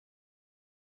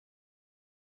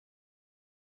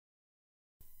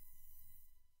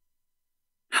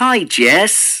Hi,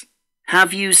 Jess.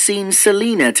 Have you seen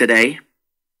Selena today?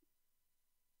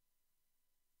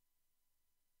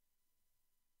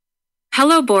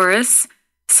 Hello, Boris.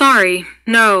 Sorry,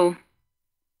 no.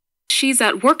 She's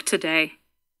at work today.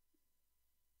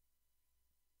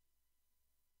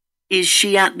 Is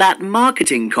she at that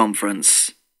marketing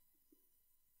conference?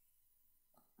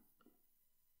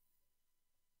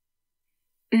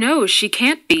 No, she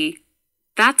can't be.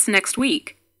 That's next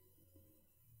week.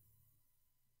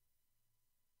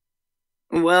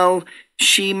 Well,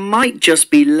 she might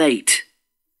just be late.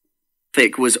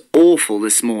 Traffic was awful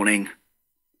this morning.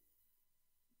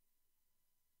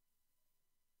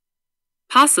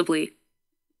 Possibly.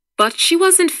 But she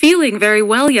wasn't feeling very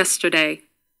well yesterday.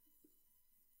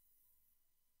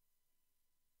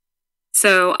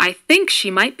 So I think she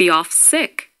might be off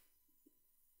sick.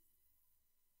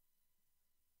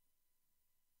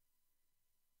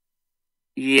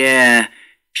 Yeah,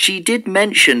 she did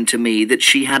mention to me that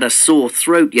she had a sore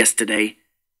throat yesterday.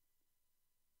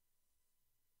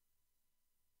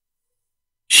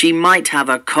 She might have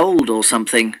a cold or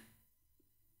something.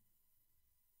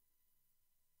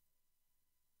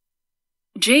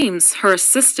 James, her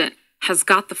assistant, has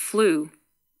got the flu.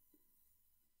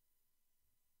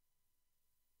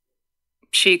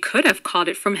 She could have caught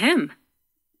it from him.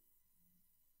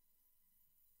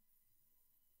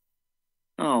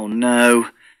 Oh no,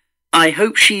 I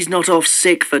hope she's not off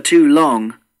sick for too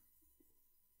long.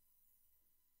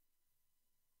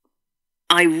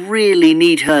 I really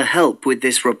need her help with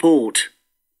this report.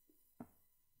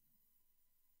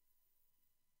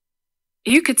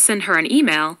 You could send her an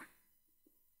email.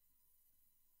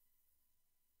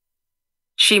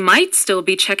 She might still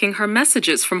be checking her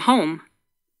messages from home.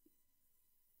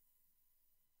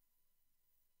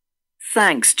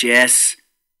 Thanks, Jess,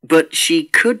 but she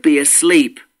could be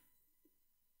asleep.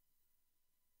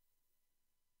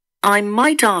 I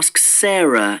might ask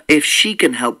Sarah if she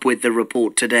can help with the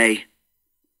report today.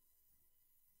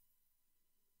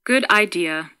 Good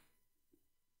idea.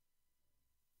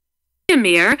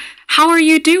 Amir, how are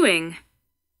you doing?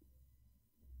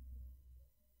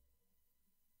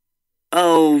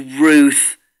 Oh,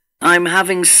 Ruth, I'm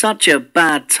having such a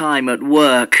bad time at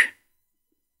work.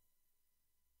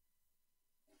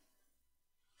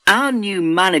 Our new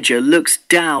manager looks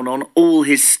down on all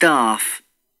his staff.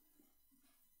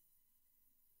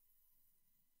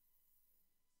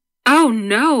 Oh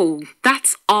no,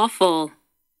 that's awful.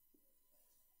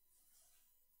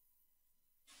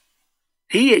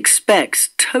 He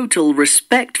expects total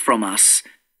respect from us,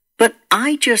 but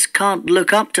I just can't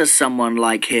look up to someone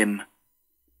like him.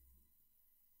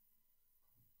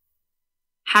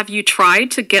 Have you tried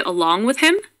to get along with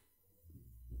him?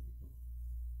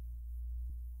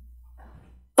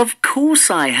 Of course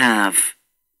I have.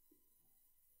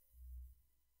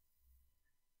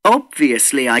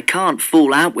 Obviously, I can't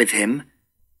fall out with him.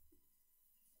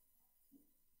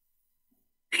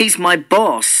 He's my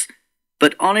boss,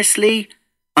 but honestly,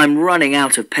 I'm running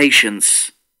out of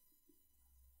patience.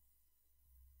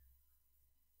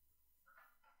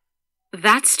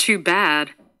 That's too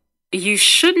bad. You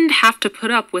shouldn't have to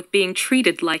put up with being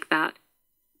treated like that.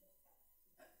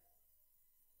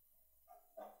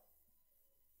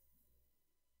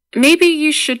 Maybe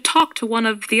you should talk to one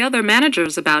of the other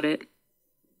managers about it.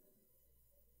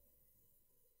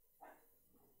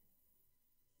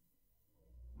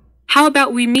 How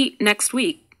about we meet next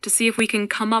week to see if we can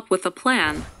come up with a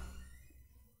plan?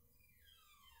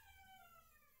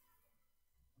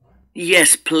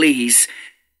 Yes, please.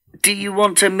 Do you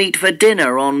want to meet for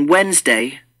dinner on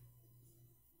Wednesday?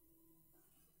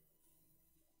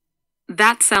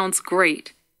 That sounds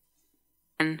great.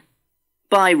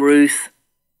 Bye, Ruth.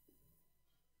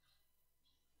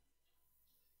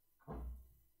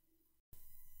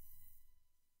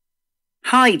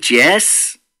 Hi,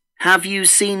 Jess. Have you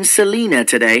seen Selena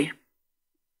today?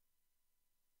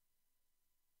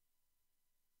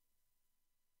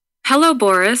 Hello,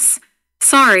 Boris.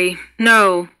 Sorry,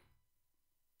 no.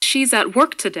 She's at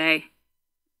work today.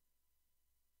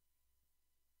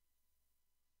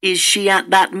 Is she at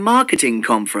that marketing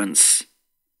conference?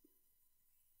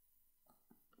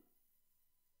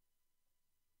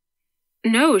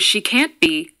 No, she can't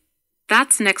be.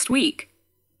 That's next week.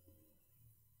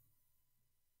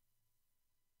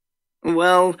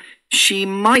 Well, she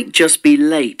might just be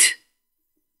late.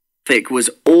 Traffic was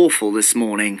awful this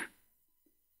morning.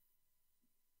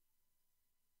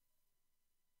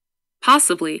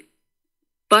 Possibly.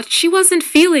 But she wasn't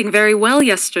feeling very well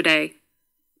yesterday.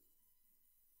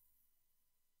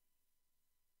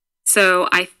 So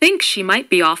I think she might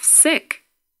be off sick.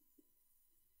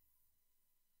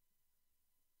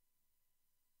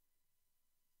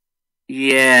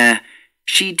 Yeah,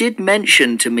 she did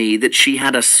mention to me that she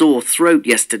had a sore throat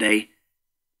yesterday.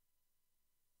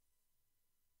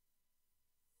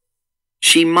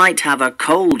 She might have a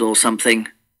cold or something.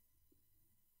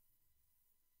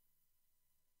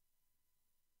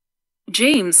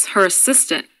 James, her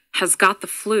assistant, has got the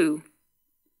flu.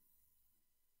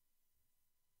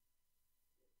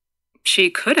 She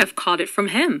could have caught it from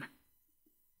him.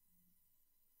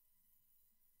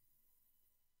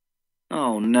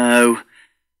 Oh no,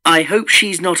 I hope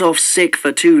she's not off sick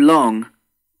for too long.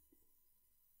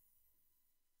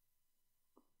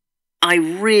 I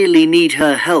really need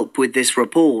her help with this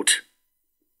report.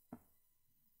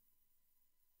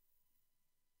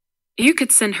 You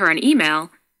could send her an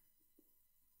email.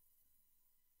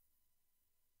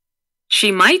 She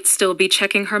might still be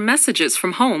checking her messages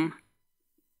from home.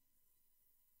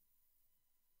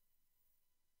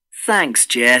 Thanks,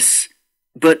 Jess,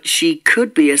 but she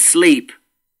could be asleep.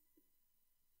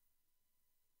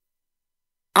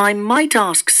 I might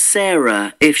ask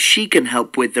Sarah if she can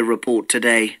help with the report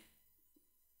today.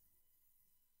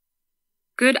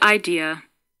 Good idea.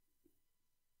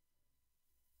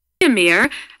 Amir,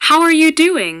 how are you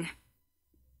doing?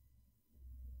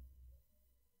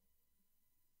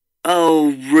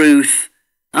 Oh, Ruth,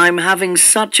 I'm having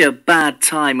such a bad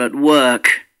time at work.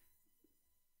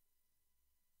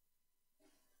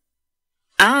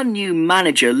 Our new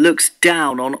manager looks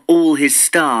down on all his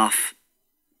staff.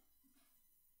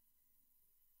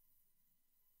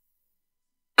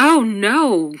 Oh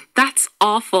no, that's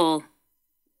awful.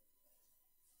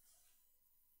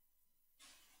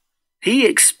 He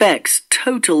expects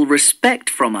total respect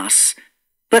from us,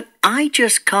 but I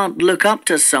just can't look up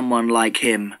to someone like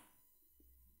him.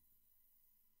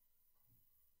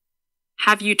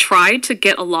 Have you tried to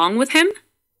get along with him?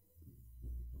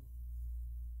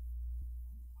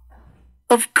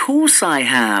 Of course I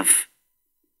have.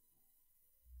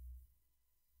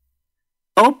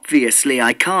 Obviously,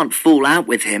 I can't fall out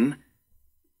with him.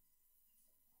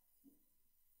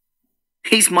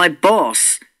 He's my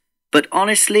boss, but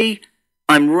honestly,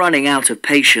 I'm running out of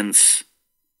patience.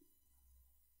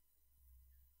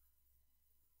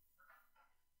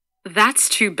 That's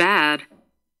too bad.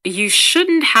 You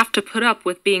shouldn't have to put up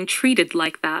with being treated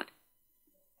like that.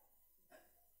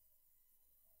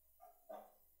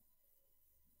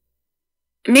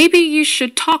 Maybe you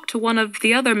should talk to one of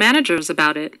the other managers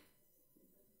about it.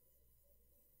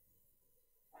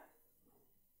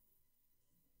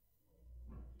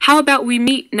 How about we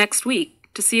meet next week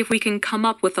to see if we can come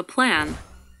up with a plan?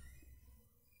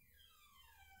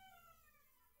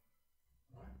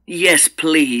 Yes,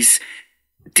 please.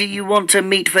 Do you want to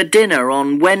meet for dinner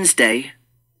on Wednesday?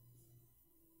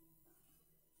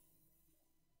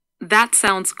 That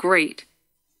sounds great.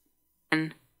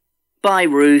 Bye,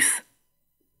 Ruth.